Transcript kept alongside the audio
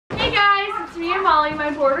and Molly,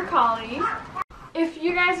 my border collie. If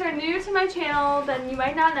you guys are new to my channel, then you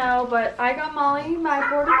might not know, but I got Molly, my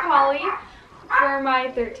border collie, for my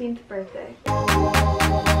 13th birthday.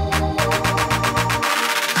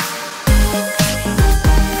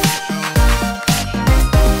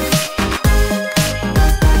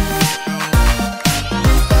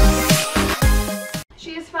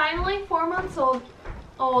 She is finally 4 months old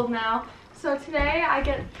now, so today I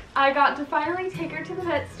got to finally take her to the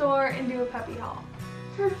pet store and do a puppy haul.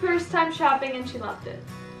 Her first time shopping and she loved it.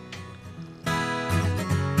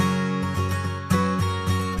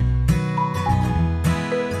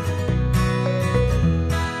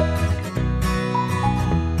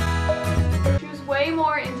 She was way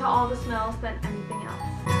more into all the smells than anything else.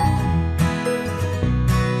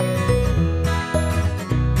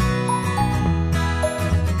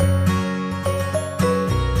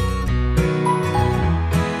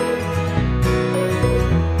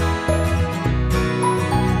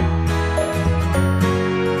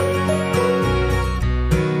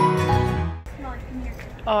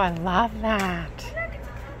 Oh, I love that.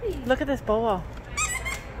 Look at this bowl.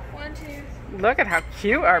 1, 2. Look at how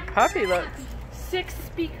cute our puppy looks. 6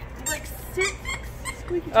 squeaky.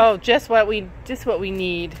 Oh, just what we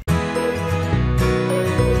need. A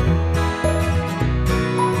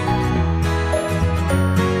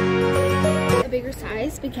bigger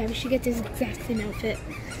size because she gets this exact same outfit.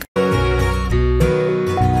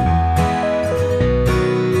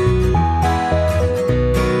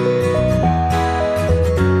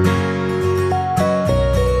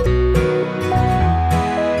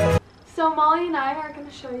 Molly and I are going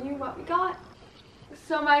to show you what we got.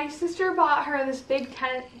 So my sister bought her this big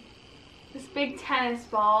tennis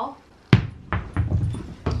ball.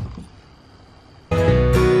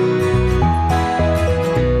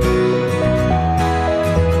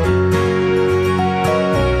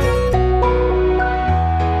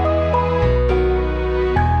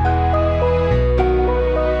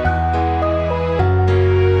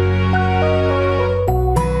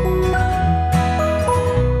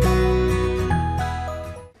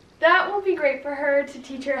 Great for her to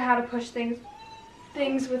teach her how to push things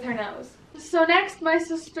with her nose. So next, my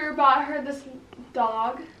sister bought her this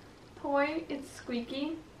dog toy. It's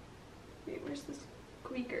squeaky. Wait, where's the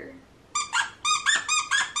squeaker?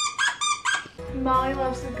 Molly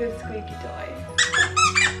loves a good squeaky toy.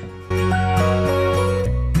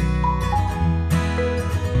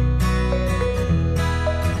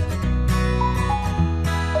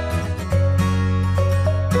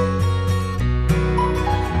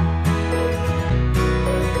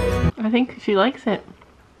 I think she likes it.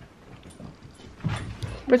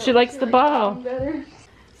 But she likes the ball.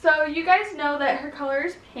 So you guys know that her color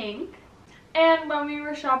is pink. And when we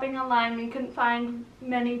were shopping online, we couldn't find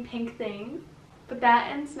many pink things. But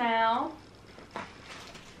that ends now.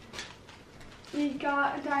 We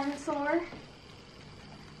got a dinosaur.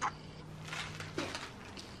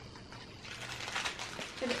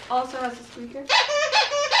 It also has a squeaker.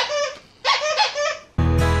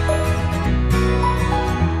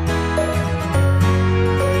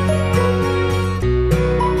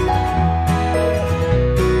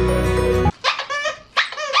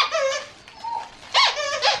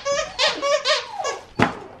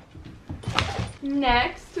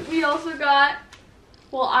 Next, we also got,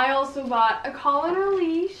 well, I also bought a collar and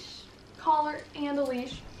a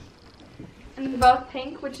leash, and they're both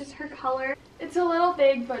pink, which is her color. It's a little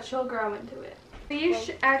big, but she'll grow into it. The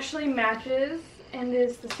leash actually matches and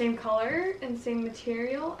is the same color and same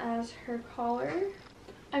material as her collar.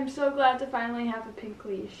 I'm so glad to finally have a pink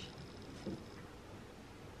leash.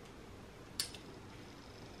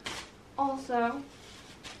 Also,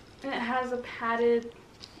 it has a padded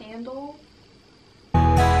handle.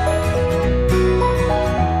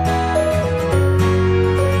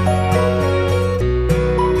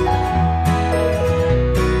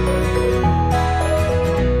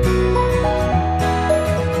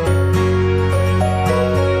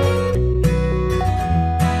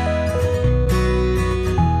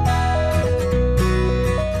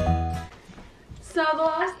 So the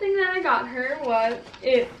last thing that I got her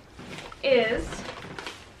is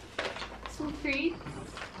some treats.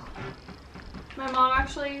 My mom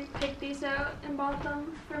actually picked these out and bought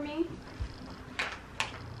them for me.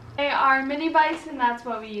 They are mini bites, and that's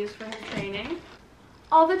what we use for her training.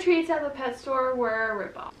 All the treats at the pet store were a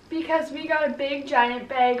ripoff because we got a big giant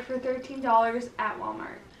bag for $13 at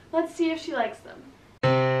Walmart. Let's see if she likes them.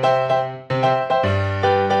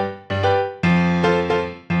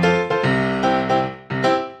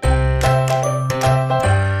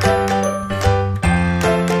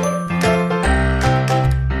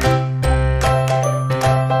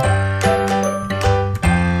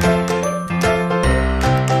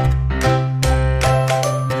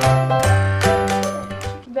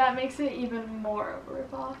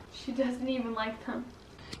 like them.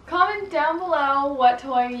 Comment down below what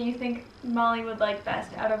toy you think Molly would like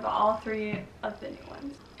best out of all 3 of the new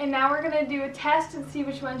ones. And now we're gonna do a test and see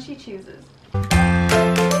which one she chooses.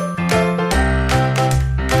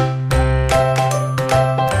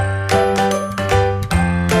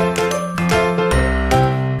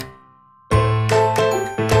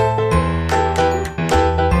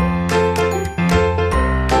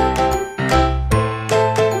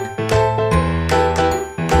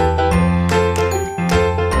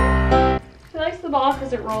 Ball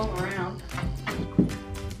because it rolls around.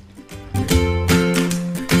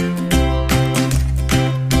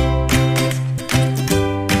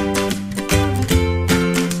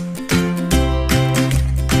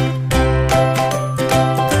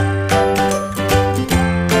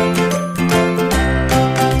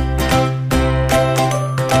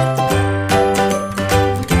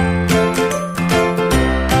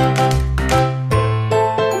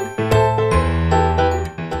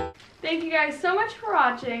 Thank you guys so much for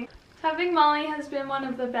watching. Having Molly has been one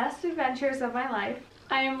of the best adventures of my life.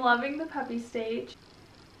 I am loving the puppy stage.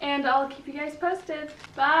 And I'll keep you guys posted.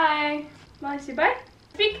 Bye. Molly, say bye.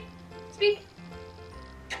 Speak. Speak.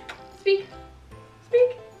 Speak.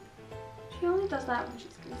 Speak. She only does that when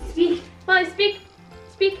she's confused. Speak. Molly, speak.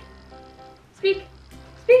 Speak. Speak.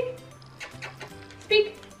 Speak.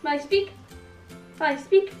 Speak. Molly, speak. Molly,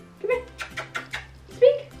 speak. Come here.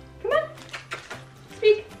 Speak. Come on.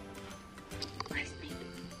 Speak.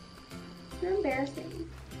 You're embarrassing.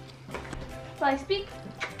 Molly, speak.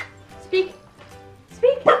 Speak.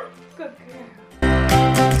 Speak. Good girl.